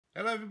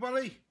Hello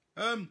everybody.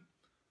 I'm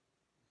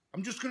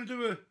just going to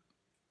do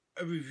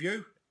a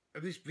review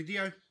of this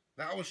video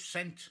that I was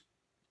sent.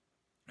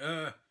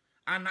 And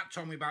that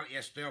told me about it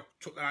yesterday. I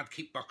took the lad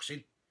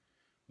kickboxing.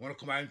 When I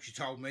come home, she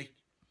told me.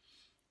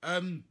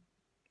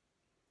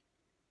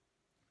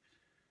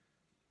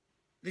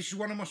 This is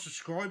one of my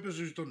subscribers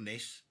who's done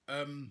this.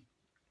 Let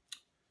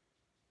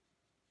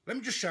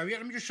me just show you.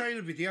 Let me just show you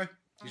the video.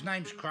 His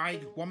name's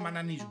Craig. One man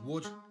and his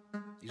wood.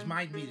 He's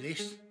made me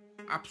this.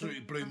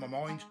 Absolutely blew my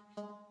mind.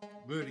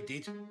 Really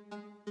did.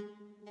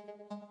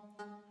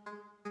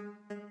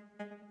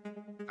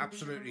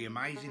 Absolutely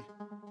amazing.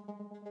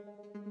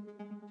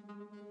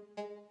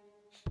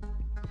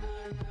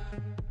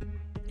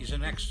 He's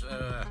an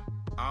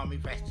ex-army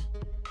vet.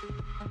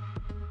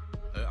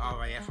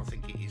 RAF, I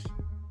think it is.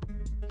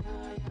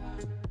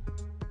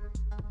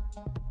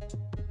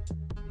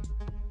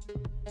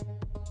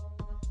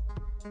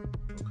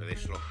 Look at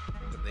this, look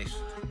at this.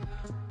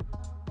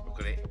 Look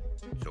at it.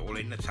 It's all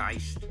in the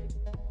taste.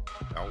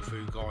 The old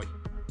food guy.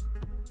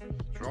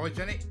 It's right,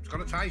 isn't it? It's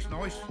got to taste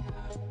nice.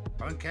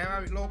 I don't care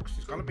how it looks.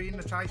 It's got to be in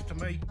the taste to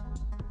me.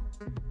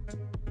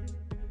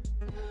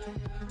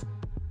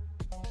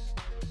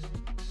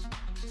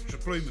 It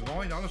just blew my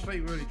mind, honestly.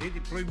 It really did.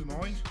 It blew my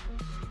mind.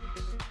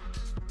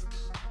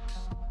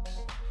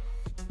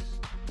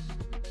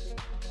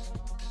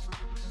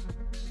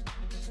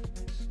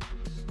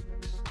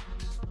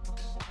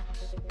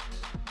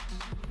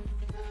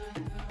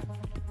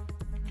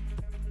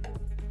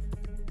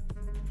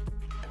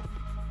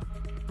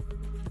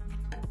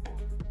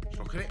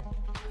 Look at it.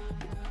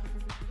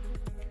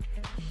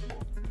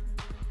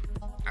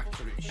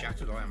 Absolutely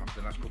shattered I am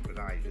after the last couple of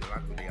days with the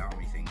lad with the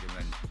army thing, and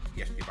then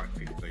yesterday back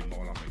 15 mile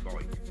on my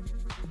bike.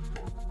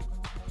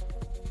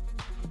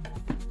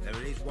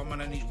 There it is, one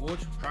man and his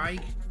wood,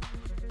 Craig.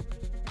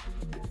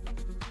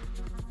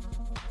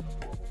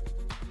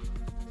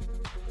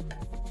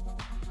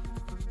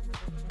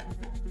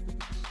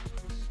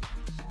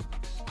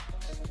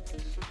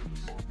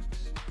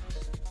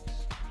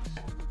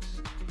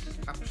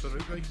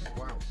 Absolutely,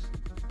 wow.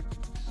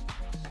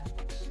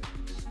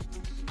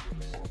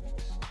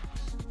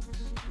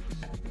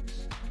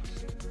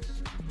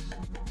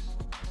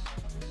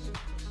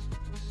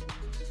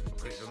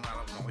 Look at it, doesn't that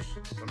look nice,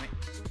 doesn't it?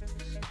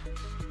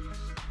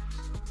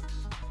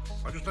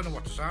 I just don't know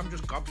what to say, I'm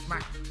just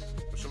gobsmacked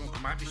that someone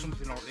can make me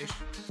something like this.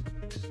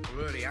 I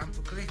really am,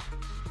 look at it.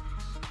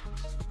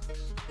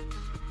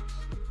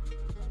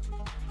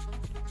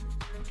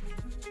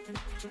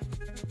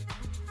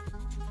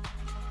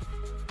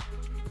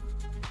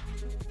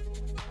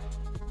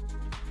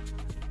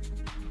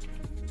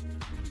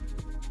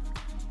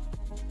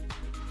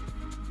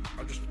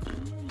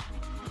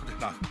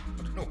 I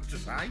don't know what to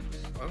say.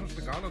 Honest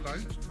to God, I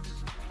don't.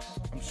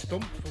 I'm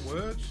stumped for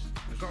words.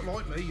 It's not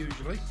like me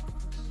usually.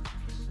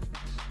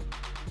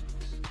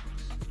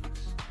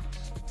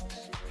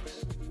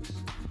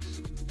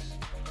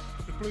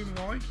 Just blew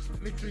my mind.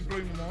 Literally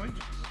blew my mind.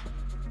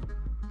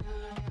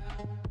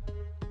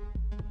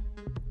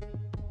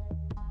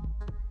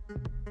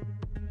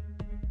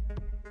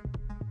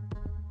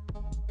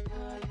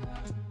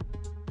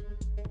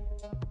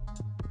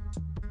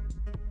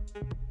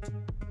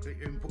 You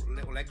can put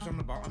little eggs on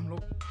the bottom,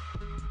 look.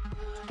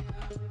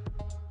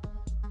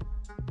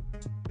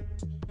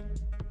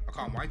 I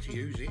can't wait to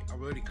use it, I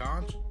really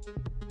can't.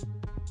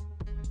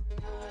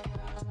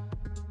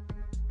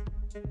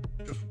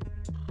 Just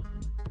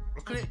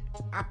look at it,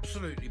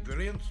 absolutely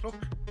brilliant, look.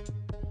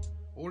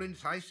 All in the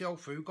taste, the old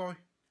food guy.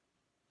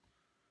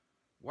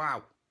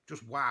 Wow,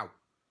 just wow.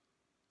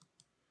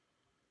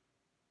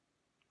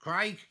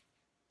 Craig,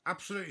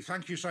 absolutely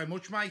thank you so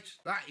much, mate.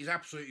 That is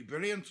absolutely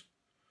brilliant.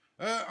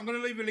 I'm going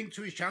to leave a link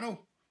to his channel,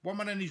 One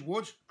Man and His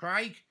Wood,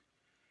 Craig.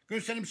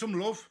 Going to send him some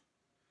love.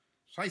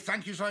 Say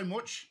thank you so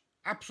much.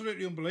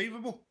 Absolutely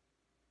unbelievable.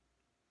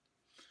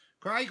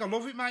 Craig, I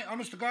love it, mate,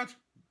 honest to God.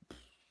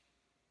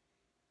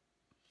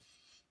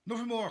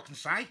 Nothing more I can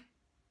say.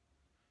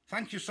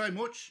 Thank you so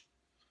much.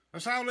 I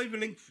say I'll leave a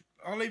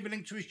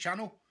link to his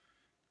channel.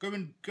 Go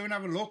and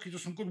have a look. He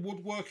does some good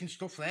woodworking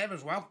stuff there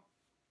as well.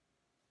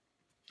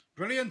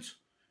 Brilliant.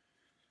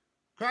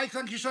 Craig,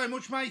 thank you so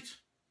much, mate.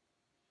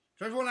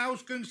 So everyone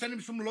else, go and send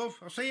him some love.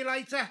 I'll see you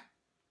later.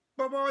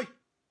 Bye-bye.